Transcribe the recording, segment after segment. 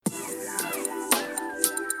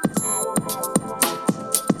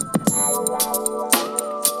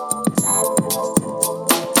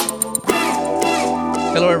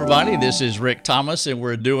everybody. This is Rick Thomas, and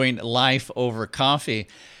we're doing Life Over Coffee.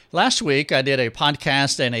 Last week, I did a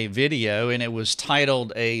podcast and a video, and it was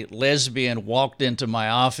titled "A Lesbian Walked Into My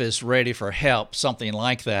Office Ready for Help," something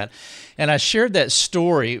like that. And I shared that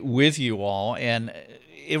story with you all, and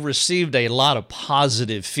it received a lot of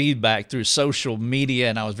positive feedback through social media,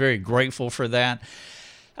 and I was very grateful for that.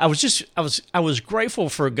 I was grateful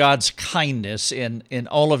for God's kindness in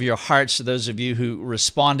all of your hearts, to those of you who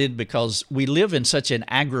responded, because we live in such an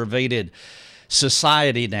aggravated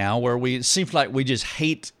society now where it seems like we just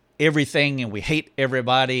hate everything and we hate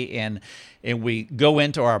everybody, and we go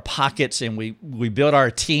into our pockets and we build our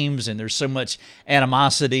teams, and there's so much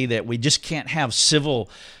animosity that we just can't have civil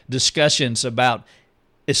discussions about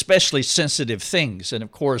especially sensitive things. And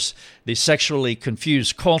of course, the sexually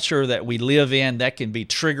confused culture that we live in, that can be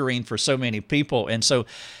triggering for so many people. And so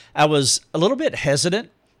I was a little bit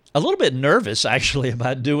hesitant, a little bit nervous actually,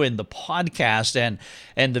 about doing the podcast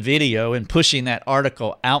and the video and pushing that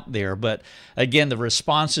article out there. But again, the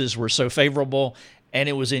responses were so favorable, and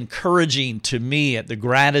it was encouraging to me at the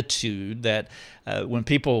gratitude that when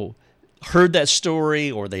people heard that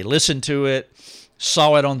story or they listened to it,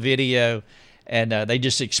 saw it on video, and they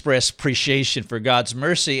just expressed appreciation for God's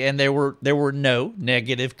mercy, and there were no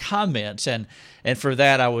negative comments, and for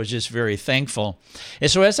that I was just very thankful. And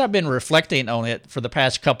so as I've been reflecting on it for the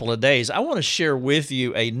past couple of days, I want to share with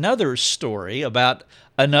you another story about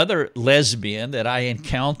another lesbian that I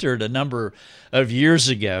encountered a number of years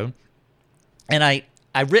ago, and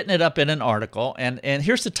I've written it up in an article, and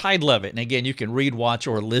here's the title of it. And again, you can read, watch,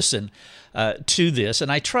 or listen to this, and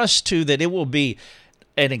I trust too that it will be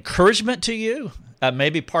an encouragement to you,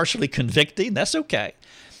 maybe partially convicting. That's okay.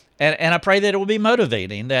 And I pray that it will be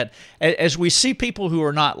motivating, that as we see people who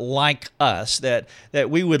are not like us, that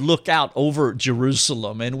we would look out over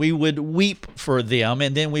Jerusalem and we would weep for them,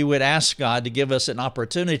 and then we would ask God to give us an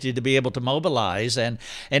opportunity to be able to mobilize and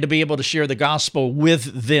to be able to share the gospel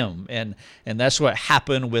with them. And that's what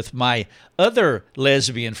happened with my other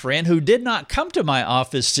lesbian friend, who did not come to my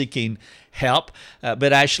office seeking help,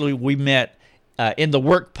 but actually we met in the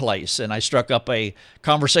workplace, and I struck up a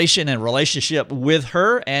conversation and relationship with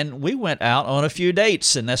her, and we went out on a few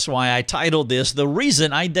dates. And that's why I titled this, "The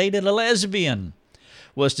Reason I Dated a Lesbian,"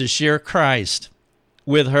 was to share Christ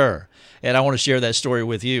with her. And I want to share that story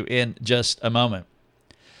with you in just a moment.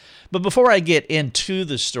 But before I get into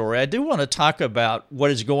the story, I do want to talk about what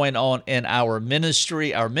is going on in our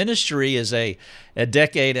ministry. Our ministry is a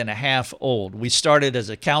decade and a half old. We started as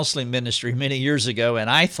a counseling ministry many years ago, and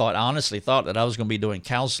I honestly thought that I was going to be doing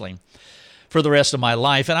counseling for the rest of my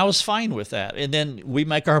life, and I was fine with that. And then we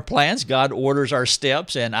make our plans, God orders our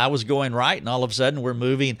steps, and I was going right, and all of a sudden we're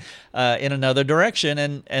moving in another direction,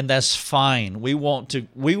 and that's fine. We want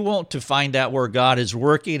to find out where God is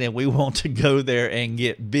working, and we want to go there and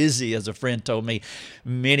get busy, as a friend told me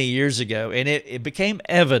many years ago. And it became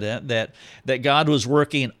evident that God was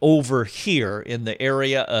working over here in the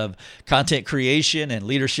area of content creation and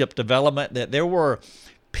leadership development, that there were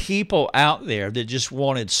people out there that just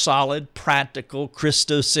wanted solid, practical,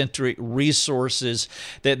 Christocentric resources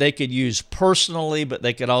that they could use personally, but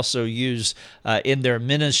they could also use in their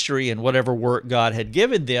ministry and whatever work God had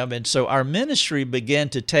given them. And so our ministry began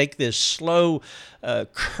to take this slow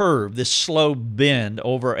curve, this slow bend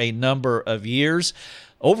over a number of years.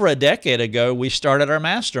 Over a decade ago, we started our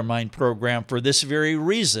mastermind program for this very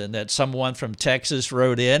reason, that someone from Texas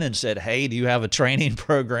wrote in and said, "Hey, do you have a training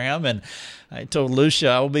program?" And I told Lucia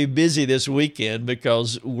I will be busy this weekend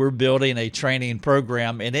because we're building a training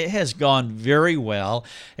program, and it has gone very well,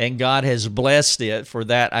 and God has blessed it. For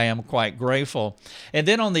that, I am quite grateful. And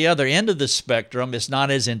then on the other end of the spectrum, it's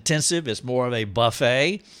not as intensive. It's more of a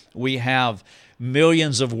buffet. We have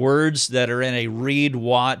millions of words that are in a read,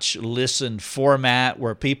 watch, listen format,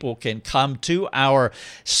 where people can come to our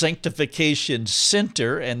sanctification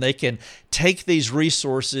center and they can take these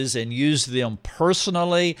resources and use them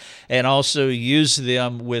personally, and also use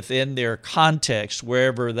them within their context,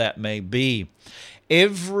 wherever that may be.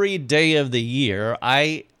 Every day of the year,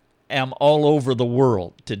 I am all over the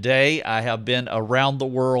world. Today, I have been around the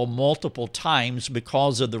world multiple times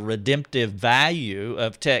because of the redemptive value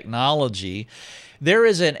of technology. There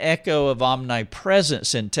is an echo of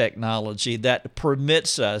omnipresence in technology that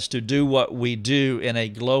permits us to do what we do in a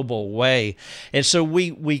global way. And so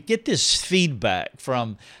we get this feedback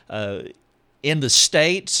from in the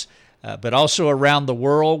States, but also around the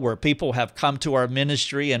world where people have come to our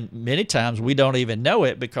ministry, and many times we don't even know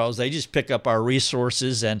it because they just pick up our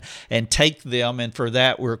resources and take them, and for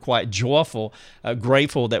that we're quite joyful,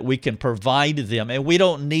 grateful that we can provide them, and we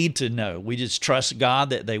don't need to know. We just trust God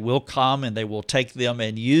that they will come and they will take them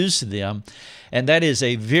and use them, and that is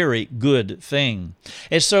a very good thing.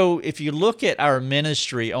 And so if you look at our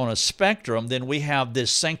ministry on a spectrum, then we have this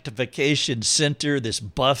sanctification center, this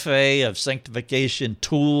buffet of sanctification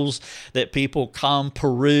tools that people come,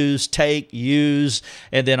 peruse, take, use,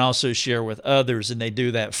 and then also share with others, and they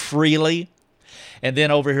do that freely. And then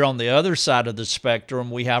over here on the other side of the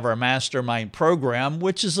spectrum, we have our mastermind program,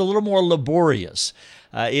 which is a little more laborious.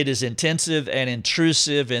 It is intensive and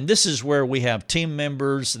intrusive, and this is where we have team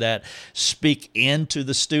members that speak into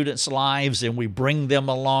the students' lives, and we bring them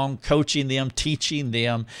along, coaching them, teaching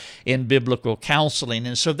them in biblical counseling.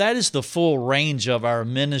 And so that is the full range of our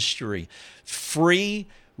ministry. Free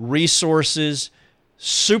resources,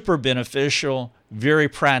 super beneficial, very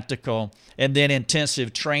practical, and then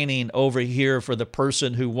intensive training over here for the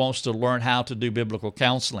person who wants to learn how to do biblical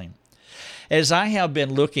counseling. As I have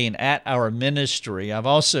been looking at our ministry, I've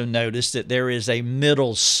also noticed that there is a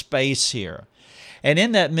middle space here. And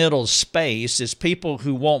in that middle space is people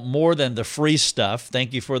who want more than the free stuff.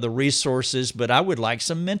 Thank you for the resources, but I would like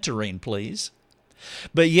some mentoring, please.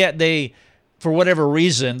 But yet they, for whatever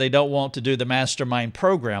reason, they don't want to do the mastermind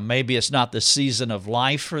program. Maybe it's not the season of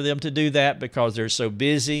life for them to do that because they're so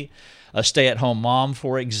busy. A stay-at-home mom,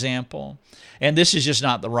 for example, and this is just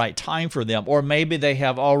not the right time for them. Or maybe they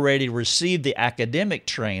have already received the academic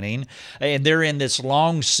training and they're in this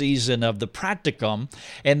long season of the practicum,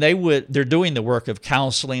 and they're doing the work of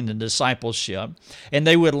counseling and discipleship, and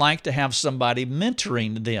they would like to have somebody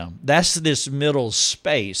mentoring them. That's this middle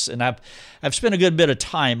space, and I've spent a good bit of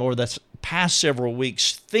time over the past several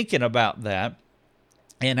weeks thinking about that,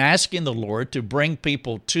 and asking the Lord to bring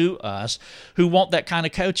people to us who want that kind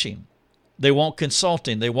of coaching. They want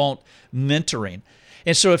consulting. They want mentoring.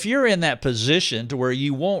 And so if you're in that position to where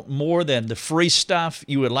you want more than the free stuff,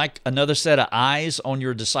 you would like another set of eyes on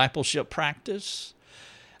your discipleship practice,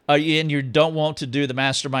 and you don't want to do the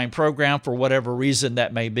mastermind program for whatever reason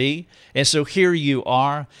that may be, and so here you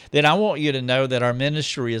are, then I want you to know that our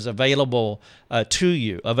ministry is available to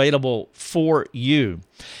you, available for you.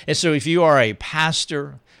 And so if you are a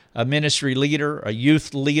pastor, a ministry leader, a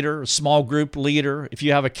youth leader, a small group leader, if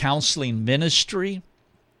you have a counseling ministry,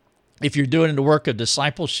 if you're doing the work of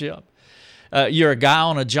discipleship, you're a guy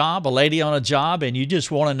on a job, a lady on a job, and you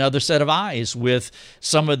just want another set of eyes with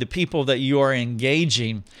some of the people that you are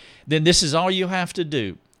engaging, then this is all you have to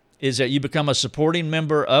do, is that you become a supporting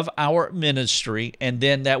member of our ministry, and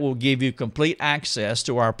then that will give you complete access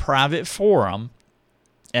to our private forum,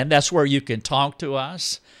 and that's where you can talk to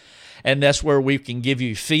us. And that's where we can give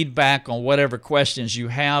you feedback on whatever questions you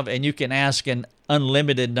have, and you can ask an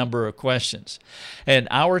unlimited number of questions. And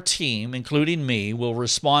our team, including me, will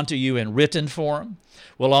respond to you in written form.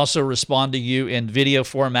 We'll also respond to you in video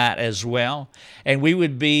format as well. And we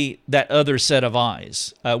would be that other set of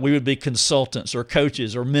eyes. We would be consultants or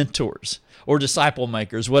coaches or mentors or disciple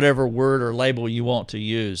makers, whatever word or label you want to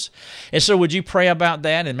use. And so would you pray about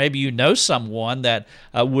that? And maybe you know someone that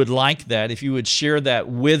would like that. If you would share that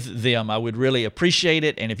with them, I would really appreciate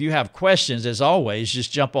it. And if you have questions, as always,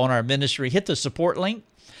 just jump on our ministry, hit the support link,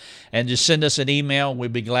 and just send us an email.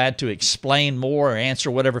 We'd be glad to explain more or answer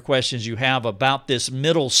whatever questions you have about this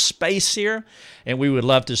middle space here, and we would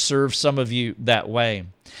love to serve some of you that way.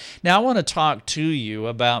 Now, I want to talk to you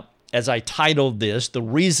about, as I titled this, the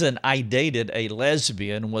reason I dated a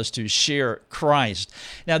lesbian was to share Christ.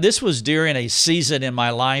 Now, this was during a season in my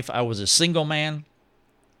life. I was a single man.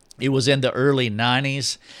 It was in the early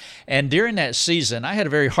 90s. And during that season, I had a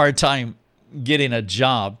very hard time getting a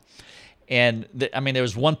job. And there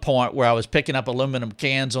was one point where I was picking up aluminum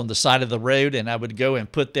cans on the side of the road, and I would go and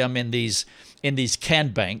put them in these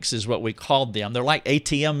can banks, is what we called them. They're like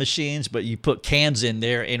ATM machines, but you put cans in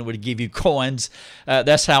there and it would give you coins.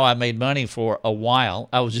 That's how I made money for a while.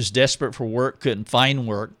 I was just desperate for work, couldn't find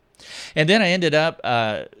work. And then I ended up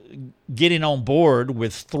getting on board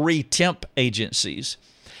with 3 temp agencies.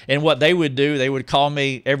 And what they would do, they would call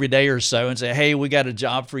me every day or so and say, hey, we got a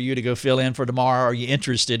job for you to go fill in for tomorrow. Are you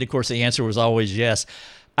interested? Of course, the answer was always yes.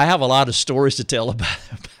 I have a lot of stories to tell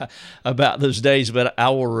about those days, but I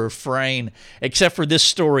will refrain, except for this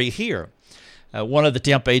story here. One of the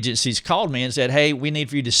temp agencies called me and said, hey, we need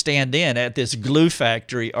for you to stand in at this glue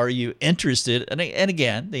factory. Are you interested? And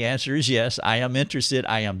again, the answer is yes, I am interested.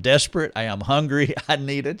 I am desperate. I am hungry. I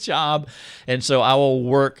need a job. And so I will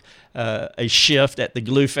work a shift at the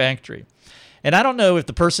glue factory. And I don't know if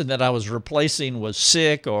the person that I was replacing was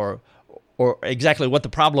sick or or exactly what the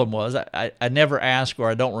problem was. I never asked, or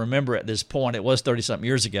I don't remember at this point. It was 30-something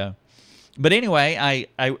years ago. But anyway,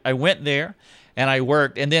 I went there and I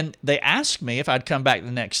worked, and then they asked me if I'd come back the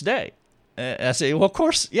next day. I said, well, of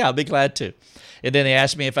course, yeah, I'll be glad to. And then they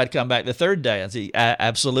asked me if I'd come back the third day. I said,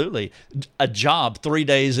 absolutely. A job 3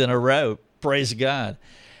 days in a row. Praise God.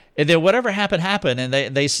 And then whatever happened. And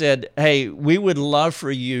they said, hey, we would love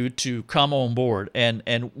for you to come on board,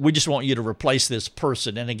 and we just want you to replace this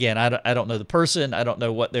person. And again, I don't know the person. I don't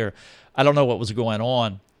know what was going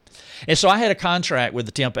on. And so I had a contract with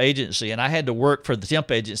the temp agency, and I had to work for the temp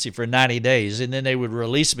agency for 90 days, and then they would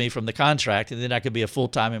release me from the contract, and then I could be a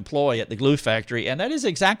full-time employee at the glue factory. And that is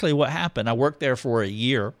exactly what happened. I worked there for a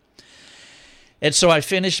year. And so I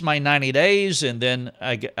finished my 90 days, and then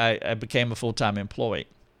I became a full-time employee.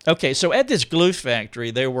 Okay, so at this glue factory,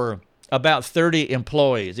 there were about 30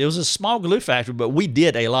 employees. It was a small glue factory, but we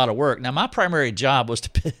did a lot of work. Now, my primary job was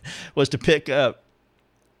to pick up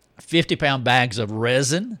 50-pound bags of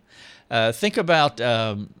resin. Think about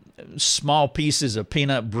small pieces of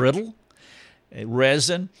peanut brittle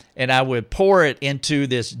resin, and I would pour it into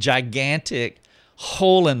this gigantic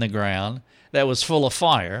hole in the ground that was full of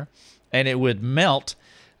fire, and it would melt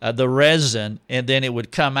the resin, and then it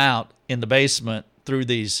would come out in the basement through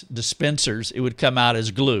these dispensers. It would come out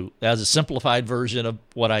as glue. That was a simplified version of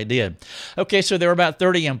what I did. Okay, so there were about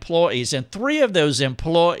 30 employees, and 3 of those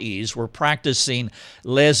employees were practicing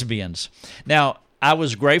lesbians. Now, I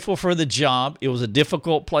was grateful for the job. It was a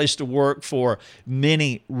difficult place to work for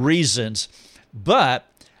many reasons, but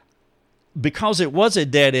because it was a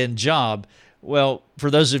dead-end job, well,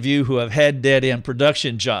 for those of you who have had dead-end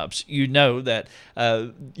production jobs, you know that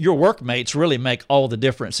your workmates really make all the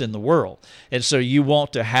difference in the world. And so you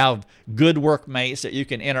want to have good workmates that you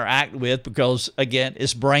can interact with because, again,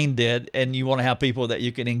 it's brain dead, and you want to have people that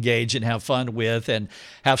you can engage and have fun with and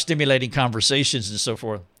have stimulating conversations and so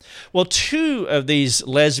forth. Well, 2 of these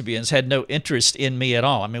lesbians had no interest in me at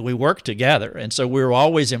all. I mean, we worked together, and so we were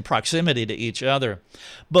always in proximity to each other.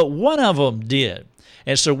 But one of them did.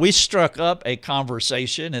 And so we struck up a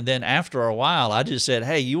conversation, and then after a while, I just said,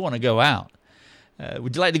 hey, you want to go out?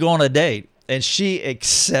 Would you like to go on a date? And she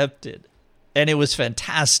accepted, and it was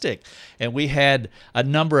fantastic. And we had a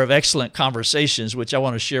number of excellent conversations, which I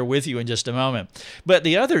want to share with you in just a moment. But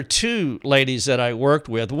the other 2 ladies that I worked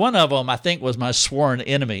with, one of them I think was my sworn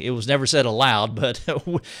enemy. It was never said aloud, but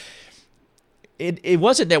it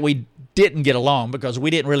wasn't that we didn't get along, because we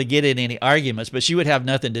didn't really get in any arguments, but she would have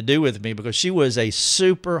nothing to do with me because she was a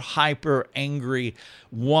super hyper angry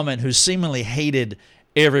woman who seemingly hated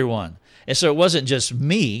everyone. And so it wasn't just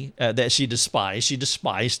me that she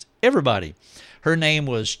despised everybody. Her name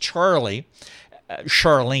was Charlie.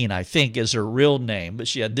 Charlene, I think, is her real name, but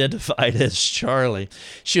she identified as Charlie.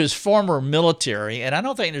 She was former military, and I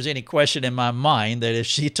don't think there's any question in my mind that if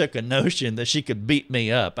she took a notion that she could beat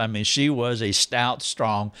me up. I mean, she was a stout,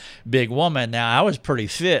 strong, big woman. Now, I was pretty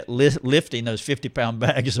fit lifting those 50-pound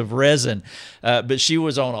bags of resin, but she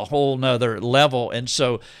was on a whole nother level. And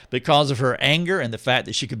so because of her anger and the fact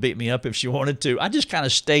that she could beat me up if she wanted to, I just kind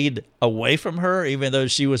of stayed away from her, even though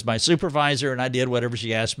she was my supervisor and I did whatever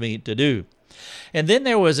she asked me to do. And then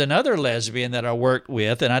there was another lesbian that I worked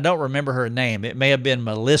with, and I don't remember her name. It may have been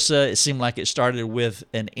Melissa. It seemed like it started with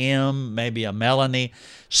an M, maybe a Melanie,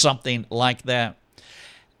 something like that.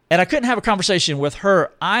 And I couldn't have a conversation with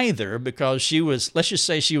her either because she was, let's just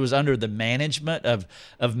say she was under the management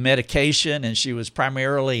of medication, and she was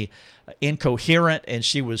primarily incoherent, and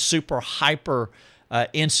she was super hyper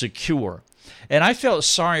insecure. And I felt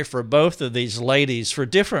sorry for both of these ladies for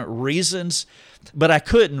different reasons, but I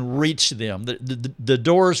couldn't reach them. The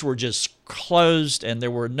doors were just closed, and there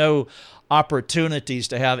were no opportunities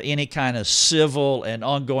to have any kind of civil and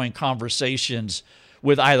ongoing conversations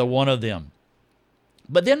with either one of them.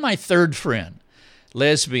 But then my third friend,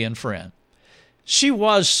 lesbian friend, she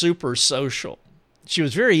was super social. She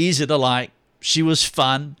was very easy to like. She was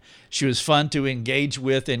fun. She was fun to engage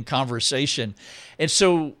with in conversation. And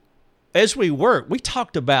so as we worked, we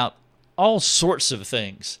talked about all sorts of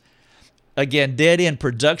things. Again, dead-end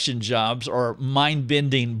production jobs are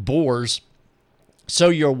mind-bending bores, so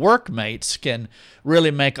your workmates can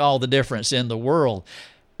really make all the difference in the world.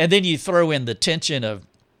 And then you throw in the tension of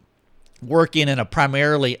working in a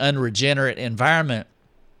primarily unregenerate environment.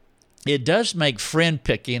 It does make friend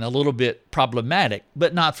picking a little bit problematic,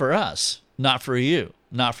 but not for us, not for you,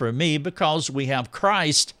 not for me, because we have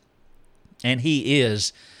Christ, and He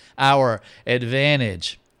is our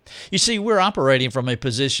advantage. You see, we're operating from a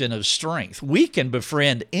position of strength. We can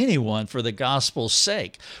befriend anyone for the gospel's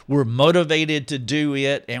sake. We're motivated to do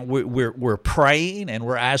it, and we're praying, and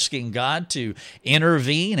we're asking God to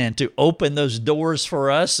intervene and to open those doors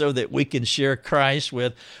for us so that we can share Christ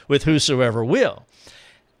with whosoever will.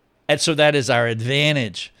 And so that is our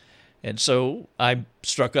advantage. And so I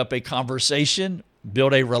struck up a conversation,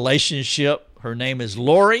 built a relationship. Her name is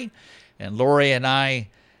Lori, and Lori and I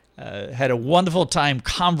had a wonderful time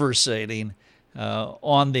conversating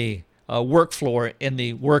on the work floor in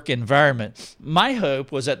the work environment. My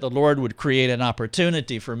hope was that the Lord would create an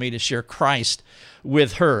opportunity for me to share Christ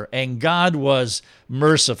with her, and God was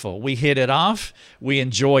merciful. We hit it off. We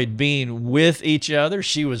enjoyed being with each other.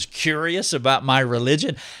 She was curious about my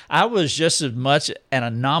religion. I was just as much an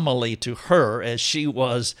anomaly to her as she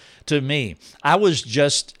was to me.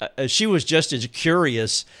 She was just as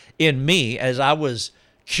curious in me as I was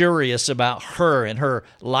curious about her and her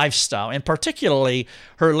lifestyle, and particularly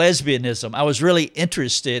her lesbianism. I was really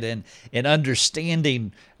interested in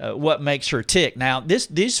understanding what makes her tick. Now,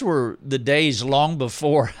 these were the days long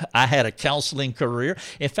before I had a counseling career.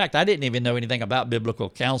 In fact, I didn't even know anything about biblical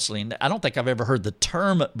counseling. I don't think I've ever heard the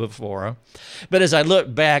term before. But as I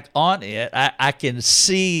look back on it, I can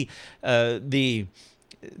see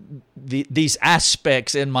these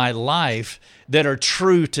aspects in my life that are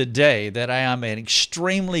true today, that I am an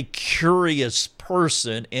extremely curious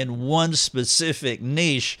person in one specific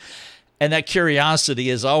niche, and that curiosity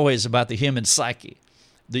is always about the human psyche,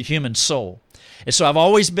 the human soul. And so I've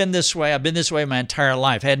always been this way. I've been this way my entire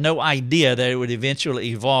life. I had no idea that it would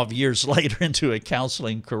eventually evolve years later into a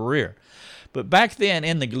counseling career. But back then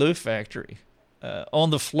in the glue factory, on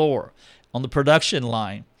the floor, on the production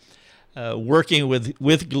line, working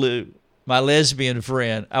with glue, my lesbian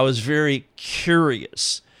friend, I was very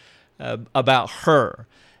curious about her.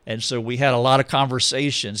 And so we had a lot of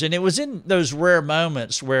conversations. And it was in those rare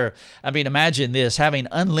moments where, imagine this, having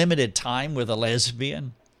unlimited time with a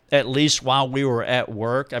lesbian, at least while we were at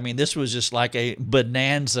work. This was just like a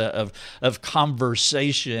bonanza of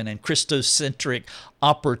conversation and Christocentric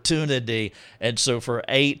opportunity. And so for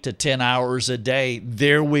 8 to 10 hours a day,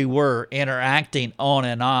 there we were interacting on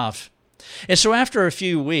and off. And so after a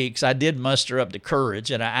few weeks, I did muster up the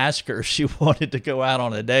courage, and I asked her if she wanted to go out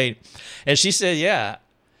on a date. And she said, yeah.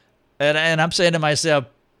 And I'm saying to myself,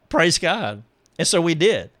 praise God. And so we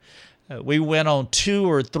did. We went on 2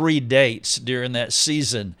 or 3 dates during that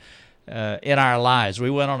season in our lives.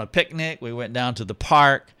 We went on a picnic. We went down to the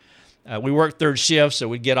park. We worked third shift, so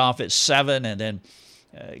we'd get off at 7 and then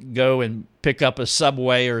go and pick up a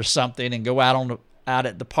Subway or something and go out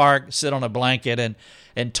at the park, sit on a blanket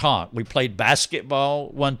and talk. We played basketball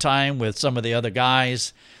one time with some of the other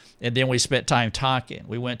guys, and then we spent time talking.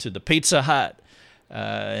 We went to the Pizza Hut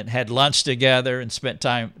and had lunch together and spent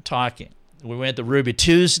time talking. We went to Ruby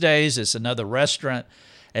Tuesdays, it's another restaurant,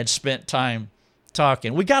 and spent time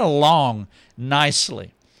talking. We got along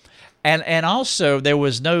nicely. And also there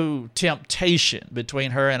was no temptation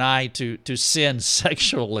between her and I to sin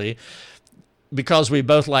sexually because we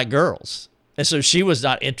both like girls. And so she was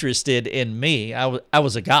not interested in me. I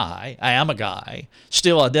was a guy. I am a guy.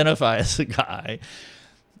 Still identify as a guy.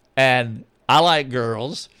 And I like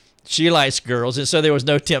girls. She likes girls. And so there was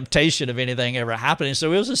no temptation of anything ever happening.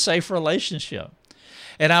 So it was a safe relationship.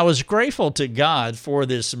 And I was grateful to God for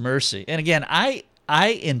this mercy. And again, I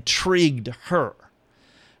intrigued her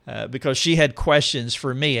because she had questions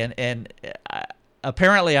for me. And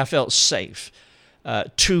apparently I felt safe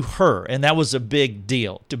to her. And that was a big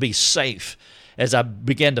deal, to be safe, as I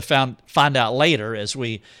began to find out later as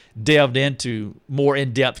we delved into more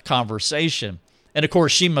in-depth conversation. And of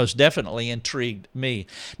course, she most definitely intrigued me.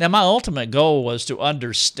 Now, my ultimate goal was to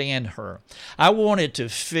understand her. I wanted to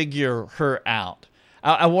figure her out.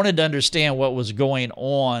 I wanted to understand what was going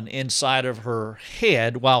on inside of her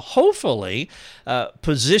head while hopefully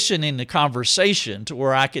positioning the conversation to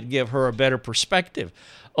where I could give her a better perspective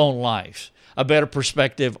on life, a better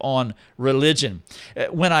perspective on religion.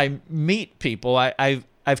 When I meet people,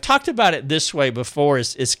 I've talked about it this way before.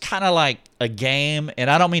 It's kind of like a game, and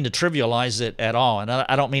I don't mean to trivialize it at all, and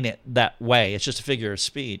I don't mean it that way. It's just a figure of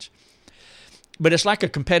speech. But it's like a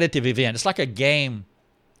competitive event. It's like a game.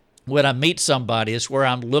 When I meet somebody, it's where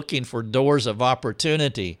I'm looking for doors of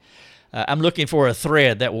opportunity. I'm looking for a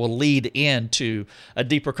thread that will lead into a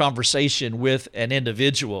deeper conversation with an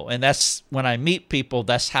individual. And that's when I meet people,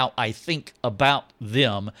 that's how I think about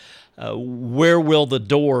them. Where will the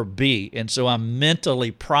door be? And so I'm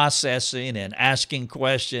mentally processing and asking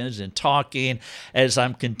questions and talking as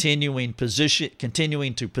I'm continuing to position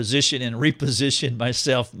and reposition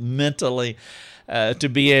myself mentally to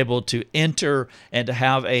be able to enter and to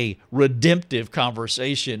have a redemptive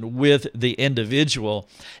conversation with the individual.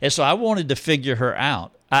 And so I wanted to figure her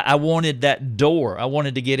out. I wanted that door. I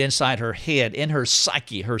wanted to get inside her head, in her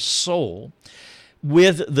psyche, her soul,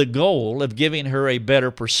 with the goal of giving her a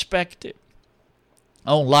better perspective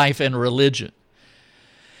on life and religion.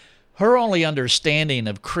 Her only understanding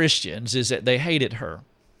of Christians is that they hated her.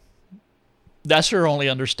 That's her only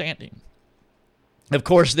understanding. Of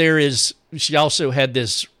course, she also had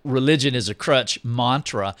this religion as a crutch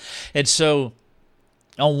mantra. And so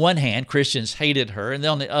on one hand, Christians hated her. And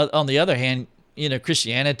then on the other hand,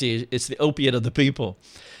 Christianity, it's the opiate of the people.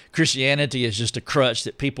 Christianity is just a crutch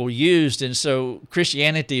that people used. And so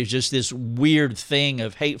Christianity is just this weird thing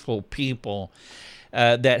of hateful people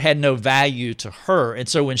that had no value to her. And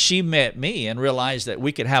so when she met me and realized that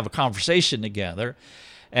we could have a conversation together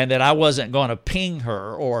and that I wasn't going to ping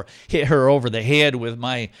her or hit her over the head with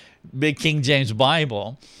my big King James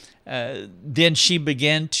Bible, then she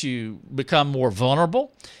began to become more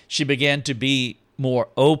vulnerable. She began to be more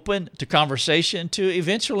open to conversation, to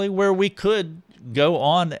eventually where we could go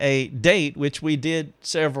on a date, which we did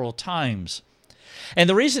several times. And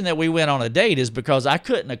the reason that we went on a date is because I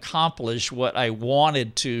couldn't accomplish what I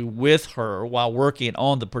wanted to with her while working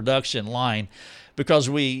on the production line, because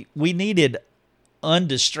we needed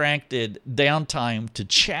undistracted downtime to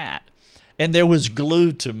chat, and there was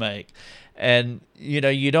glue to make. And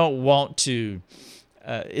you don't want to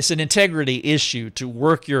it's an integrity issue to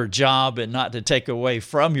work your job and not to take away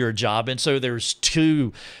from your job. And so there's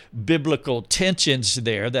two biblical tensions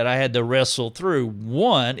there that I had to wrestle through.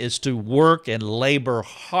 One is to work and labor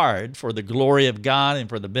hard for the glory of God and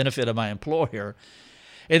for the benefit of my employer.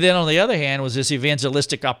 And then on the other hand was this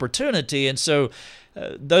evangelistic opportunity. And so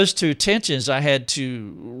those two tensions I had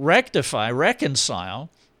to reconcile.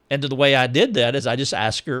 And the way I did that is I just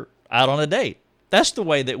asked her out on a date. That's the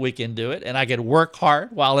way that we can do it. And I can work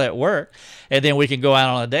hard while at work, and then we can go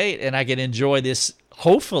out on a date, and I can enjoy this,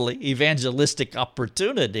 hopefully, evangelistic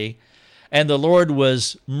opportunity. And the Lord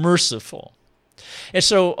was merciful. And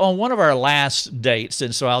so on one of our last dates,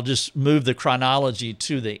 and so I'll just move the chronology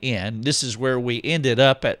to the end, this is where we ended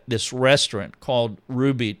up at this restaurant called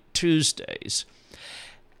Ruby Tuesdays.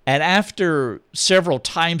 And after several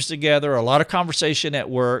times together, a lot of conversation at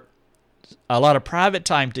work, a lot of private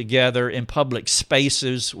time together in public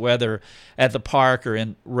spaces, whether at the park or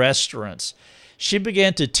in restaurants, she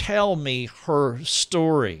began to tell me her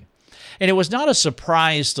story. And it was not a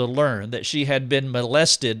surprise to learn that she had been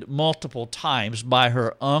molested multiple times by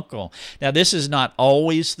her uncle. Now, this is not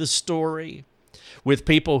always the story with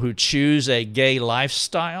people who choose a gay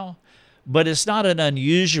lifestyle, but it's not an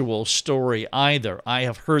unusual story either. I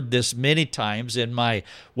have heard this many times in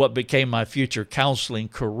what became my future counseling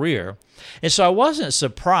career. And so I wasn't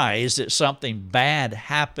surprised that something bad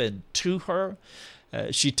happened to her.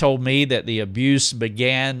 She told me that the abuse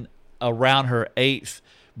began around her 8th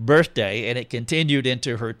birthday, and it continued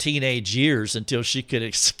into her teenage years until she could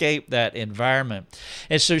escape that environment.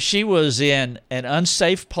 And so she was in an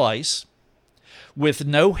unsafe place with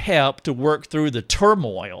no help to work through the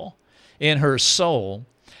turmoil in her soul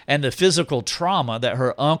and the physical trauma that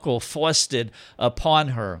her uncle foisted upon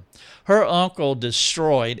her. Her uncle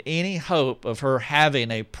destroyed any hope of her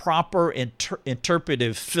having a proper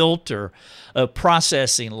interpretive filter of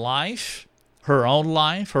processing life, her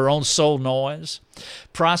own soul noise,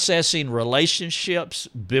 processing relationships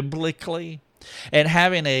biblically, and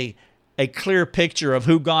having a clear picture of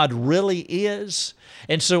who God really is.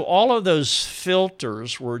 And so all of those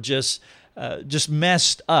filters were just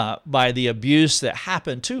messed up by the abuse that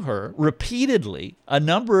happened to her repeatedly, a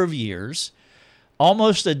number of years,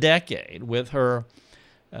 almost a decade, with her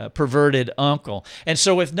perverted uncle. And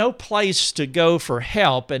so with no place to go for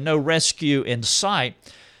help and no rescue in sight,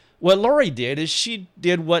 what Lori did is she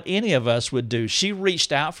did what any of us would do. She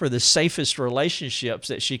reached out for the safest relationships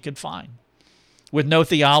that she could find. With no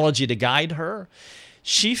theology to guide her,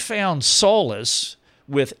 she found solace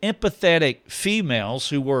with empathetic females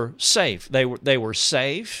who were safe. They were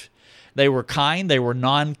safe, they were kind, they were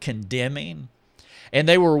non-condemning, and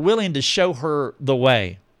they were willing to show her the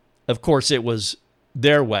way. Of course, it was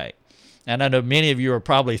their way. And I know many of you are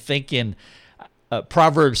probably thinking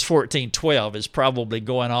Proverbs 14:12 is probably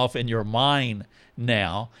going off in your mind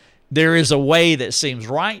now. There is a way that seems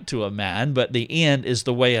right to a man, but the end is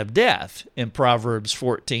the way of death in Proverbs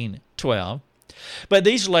 14:12. But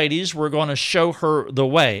these ladies were going to show her the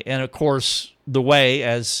way. And of course, the way,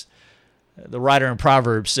 as the writer in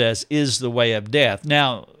Proverbs says, is the way of death.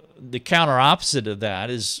 Now, the counter opposite of that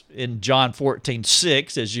is in John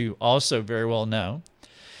 14:6, as you also very well know.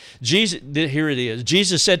 Here it is.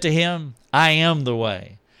 Jesus said to him, I am the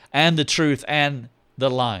way and the truth and the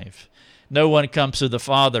life. No one comes to the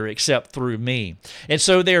Father except through me. And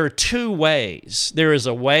so there are two ways. There is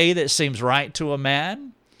a way that seems right to a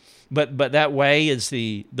man, but that way is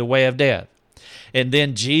the way of death. And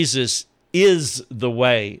then Jesus is the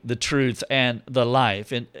way, the truth, and the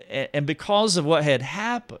life. And because of what had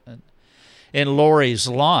happened in Lori's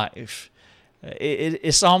life,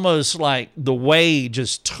 it's almost like the way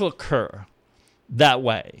just took her that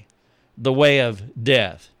way, the way of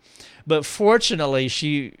death. But fortunately,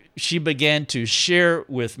 she began to share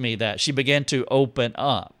with me that. She began to open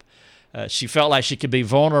up. She felt like she could be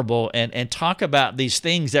vulnerable and talk about these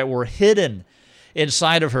things that were hidden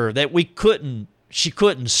inside of her that she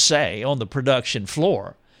couldn't say on the production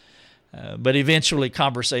floor. But eventually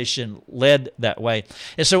conversation led that way.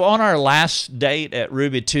 And so on our last date at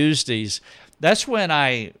Ruby Tuesdays, that's when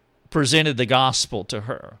I presented the gospel to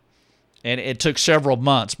her. And it took several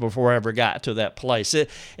months before I ever got to that place.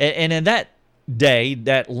 And in that day,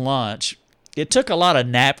 that lunch, it took a lot of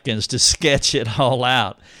napkins to sketch it all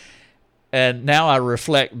out. And now I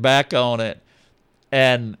reflect back on it,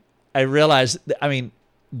 and I realize,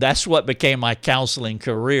 that's what became my counseling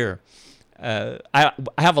career. I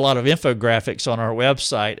have a lot of infographics on our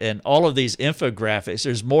website, and all of these infographics,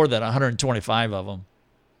 there's more than 125 of them.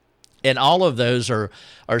 And all of those are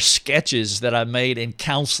sketches that I made in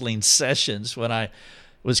counseling sessions when I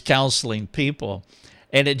was counseling people.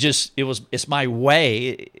 And it's my way.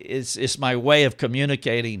 It's my way of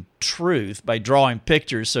communicating truth by drawing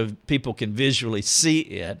pictures so people can visually see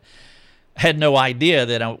it. I had no idea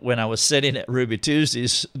that when I was sitting at Ruby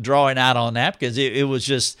Tuesdays drawing out on napkins, it was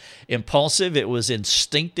just impulsive. It was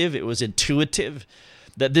instinctive. It was intuitive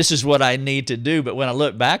that this is what I need to do. But when I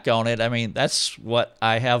look back on it, that's what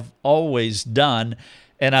I have always done.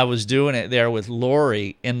 And I was doing it there with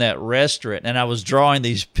Lori in that restaurant. And I was drawing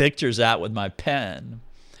these pictures out with my pen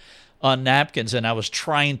on napkins. And I was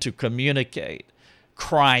trying to communicate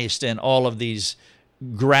Christ in all of these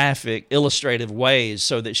graphic, illustrative ways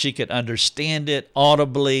so that she could understand it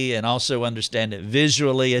audibly and also understand it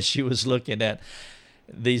visually as she was looking at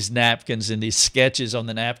these napkins and these sketches on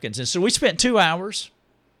the napkins. And so we spent 2 hours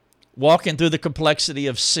walking through the complexity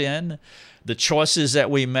of sin, the choices that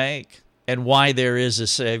we make, and why there is a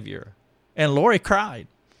Savior. And Lori cried.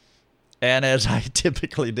 And as I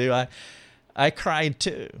typically do, I cried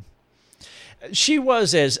too. She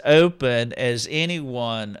was as open as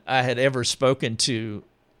anyone I had ever spoken to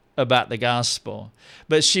about the gospel,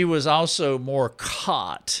 but she was also more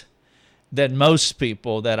caught than most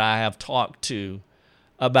people that I have talked to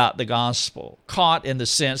about the gospel. Caught in the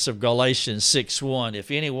sense of Galatians 6:1.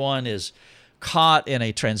 If anyone is caught in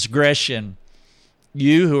a transgression,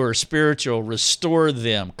 you who are spiritual, restore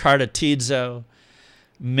them. Cartatizo.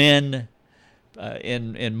 Men,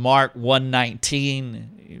 in Mark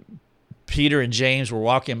 1:19, Peter and James were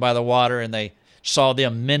walking by the water and they saw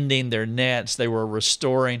them mending their nets. They were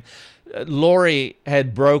restoring. Lori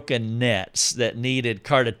had broken nets that needed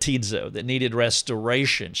cartatizo, that needed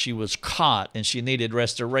restoration. She was caught and she needed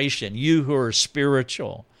restoration. You who are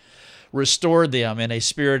spiritual, restore them in a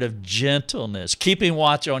spirit of gentleness, keeping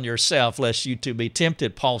watch on yourself lest you too be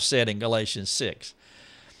tempted, Paul said in Galatians 6,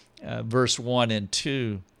 verse 1 and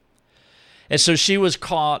 2. And so she was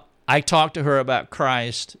caught. I talked to her about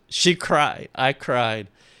Christ. She cried. I cried.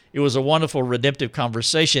 It was a wonderful redemptive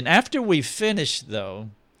conversation. After we finished, though,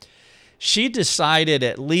 she decided,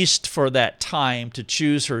 at least for that time, to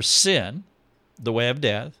choose her sin, the way of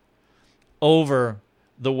death, over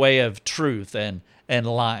the way of truth and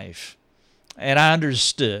life. And I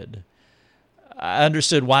understood. I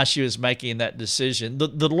understood why she was making that decision.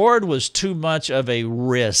 The Lord was too much of a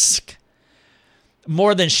risk,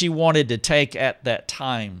 more than she wanted to take at that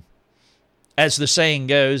time. As the saying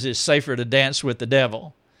goes, it's safer to dance with the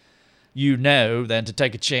devil you know than to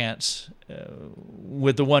take a chance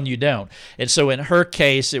with the one you don't. And so in her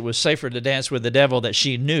case, it was safer to dance with the devil that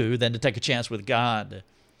she knew than to take a chance with God.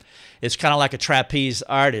 It's kind of like a trapeze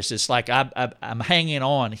artist. It's like I'm hanging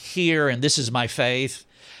on here, and this is my faith.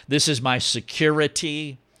 This is my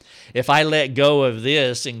security. If I let go of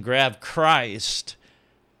this and grab Christ,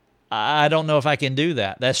 I don't know if I can do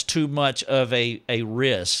that. That's too much of a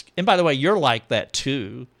risk. And by the way, you're like that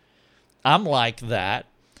too. I'm like that.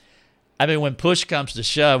 When push comes to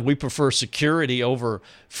shove, we prefer security over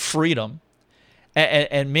freedom.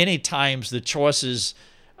 And many times the choices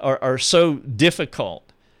are so difficult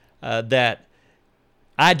that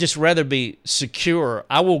I'd just rather be secure.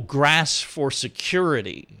 I will grasp for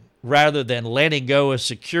security rather than letting go of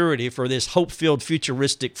security for this hope-filled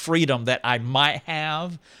futuristic freedom that I might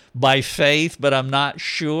have by faith, but I'm not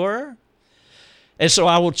sure. And so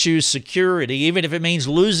I will choose security, even if it means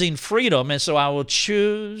losing freedom. And so I will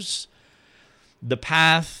choose the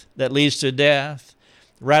path that leads to death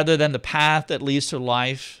rather than the path that leads to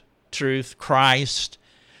life, truth, Christ,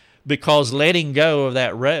 because letting go of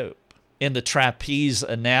that rope in the trapeze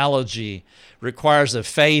analogy requires a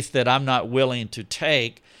faith that I'm not willing to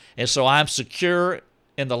take. And so I'm secure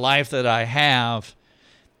in the life that I have,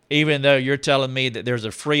 even though you're telling me that there's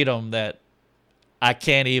a freedom that I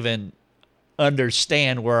can't even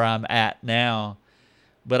understand where I'm at now.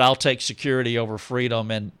 But I'll take security over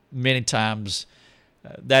freedom, and many times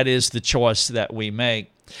that is the choice that we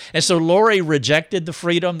make. And so Lori rejected the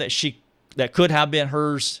freedom that could have been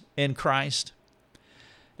hers in Christ.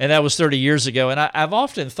 And that was 30 years ago. And I've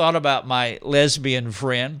often thought about my lesbian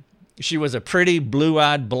friend. She was a pretty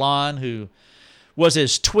blue-eyed blonde who was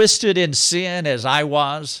as twisted in sin as I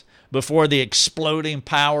was before the exploding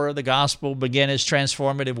power of the gospel began its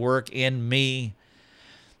transformative work in me.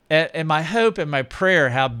 And my hope and my prayer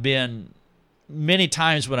have been many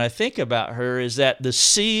times when I think about her is that the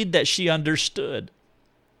seed that she understood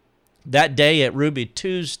that day at Ruby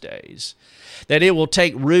Tuesdays, that it will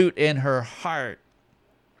take root in her heart,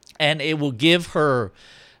 and it will give her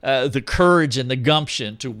the courage and the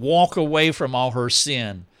gumption to walk away from all her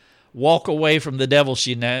sin, walk away from the devil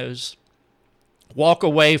she knows, walk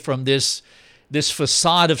away from this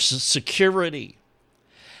facade of security,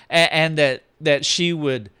 and that she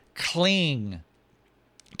would cling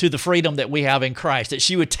to the freedom that we have in Christ, that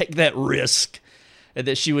she would take that risk, and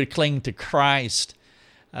that she would cling to Christ,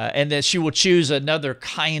 and that she will choose another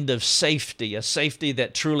kind of safety, a safety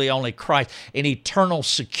that truly only Christ, an eternal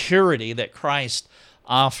security that Christ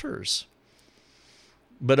offers.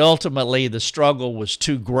 But ultimately, the struggle was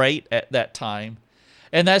too great at that time.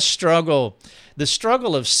 And that struggle, the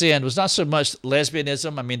struggle of sin was not so much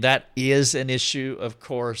lesbianism. I mean, that is an issue, of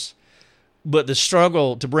course. But the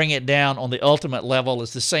struggle to bring it down on the ultimate level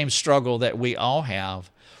is the same struggle that we all have.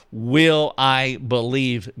 Will I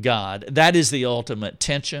believe God? That is the ultimate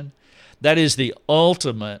tension. That is the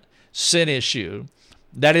ultimate sin issue.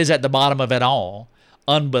 That is at the bottom of it all,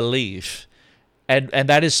 unbelief. And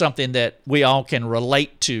that is something that we all can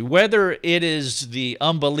relate to, whether it is the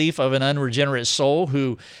unbelief of an unregenerate soul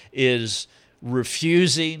who is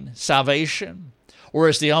refusing salvation, or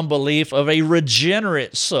it's the unbelief of a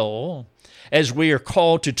regenerate soul, as we are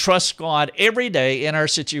called to trust God every day in our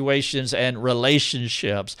situations and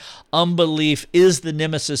relationships. Unbelief is the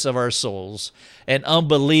nemesis of our souls, and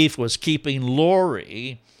unbelief was keeping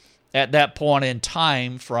Lori at that point in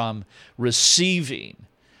time from receiving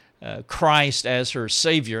Christ as her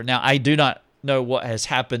Savior. Now, I do not know what has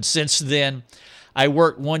happened since then. I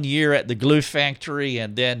worked 1 year at the glue factory,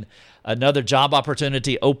 and then another job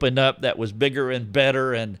opportunity opened up that was bigger and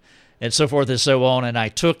better, and so forth and so on, and I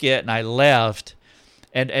took it and I left.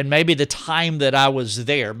 And maybe the time that I was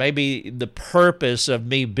there, maybe the purpose of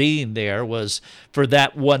me being there was for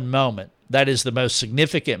that one moment. That is the most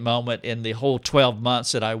significant moment in the whole 12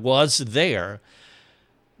 months that I was there.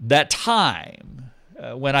 That time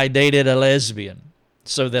when I dated a lesbian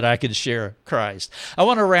so that I could share Christ. I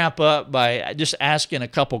want to wrap up by just asking a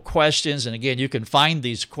couple questions. And again, you can find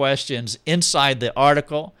these questions inside the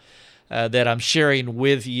article that I'm sharing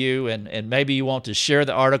with you, and maybe you want to share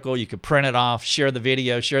the article, you could print it off, share the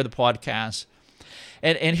video, share the podcast.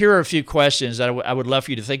 And here are a few questions that I would love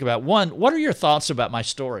for you to think about. One, what are your thoughts about my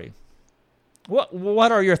story?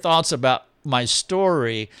 What are your thoughts about my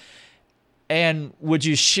story? And would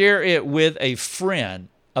you share it with a friend,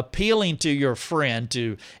 appealing to your friend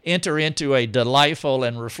to enter into a delightful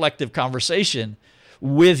and reflective conversation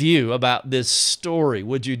with you about this story?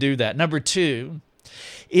 Would you do that? Number two,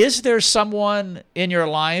 is there someone in your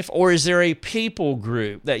life, or is there a people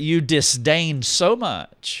group that you disdain so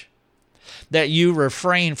much that you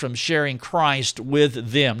refrain from sharing Christ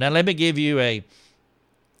with them? Now, let me give you an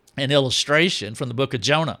illustration from the book of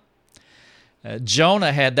Jonah.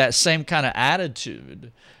 Jonah had that same kind of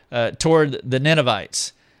attitude toward the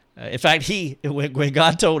Ninevites. In fact, when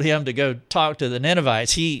God told him to go talk to the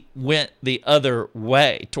Ninevites, he went the other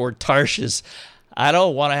way toward Tarshish. I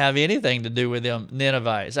don't want to have anything to do with them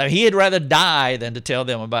Ninevites. I mean, he had rather die than to tell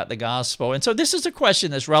them about the gospel. And so this is a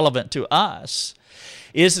question that's relevant to us.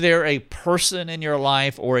 Is there a person in your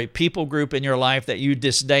life or a people group in your life that you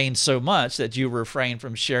disdain so much that you refrain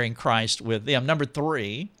from sharing Christ with them? Number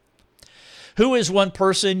three, who is one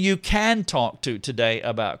person you can talk to today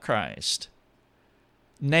about Christ?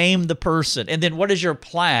 Name the person. And then what is your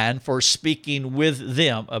plan for speaking with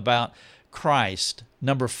them about Christ?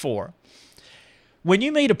 Number four, when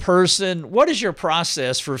you meet a person, what is your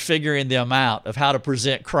process for figuring them out of how to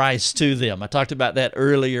present Christ to them? I talked about that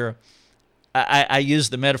earlier. I use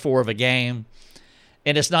the metaphor of a game,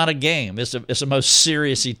 and it's not a game. It's a most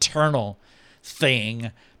serious, eternal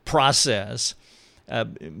process.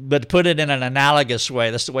 But to put it in an analogous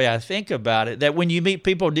way, that's the way I think about it, that when you meet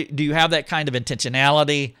people, do you have that kind of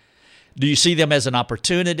intentionality? Do you see them as an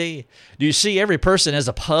opportunity? Do you see every person as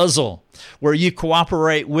a puzzle where you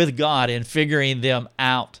cooperate with God in figuring them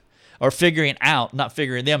out, or figuring out, not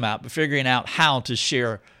figuring them out, but figuring out how to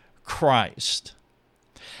share Christ?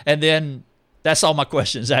 And then that's all my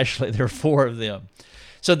questions, actually. There are 4 of them.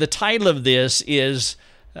 So the title of this is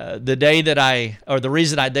the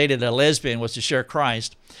reason I dated a lesbian was to share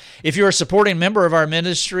Christ. If you're a supporting member of our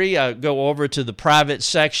ministry, go over to the private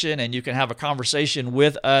section and you can have a conversation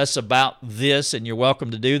with us about this, and you're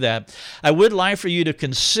welcome to do that. I would like for you to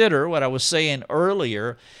consider what I was saying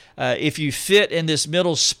earlier. If you fit in this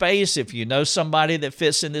middle space, if you know somebody that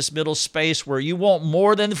fits in this middle space where you want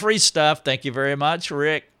more than the free stuff, thank you very much,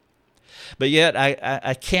 Rick. But yet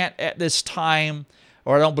I can't at this time,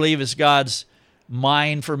 or I don't believe it's God's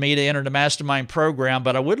mind for me to enter the mastermind program,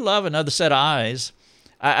 but I would love another set of eyes.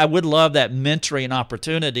 I would love that mentoring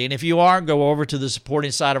opportunity. And if you are, go over to the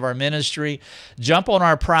supporting side of our ministry, jump on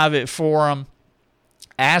our private forum,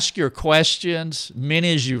 ask your questions,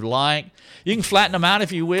 many as you like. You can flatten them out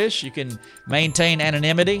if you wish. You can maintain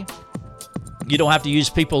anonymity. You don't have to use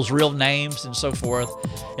people's real names and so forth.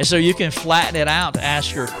 And so you can flatten it out to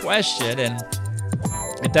ask your question. And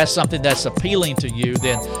if that's something that's appealing to you,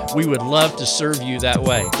 then we would love to serve you that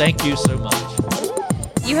way. Thank you so much.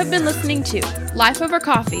 You have been listening to Life Over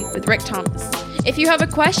Coffee with Rick Thomas. If you have a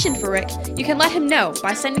question for Rick, you can let him know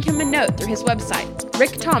by sending him a note through his website,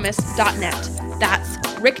 rickthomas.net. That's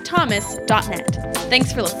rickthomas.net.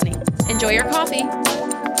 Thanks for listening. Enjoy your coffee.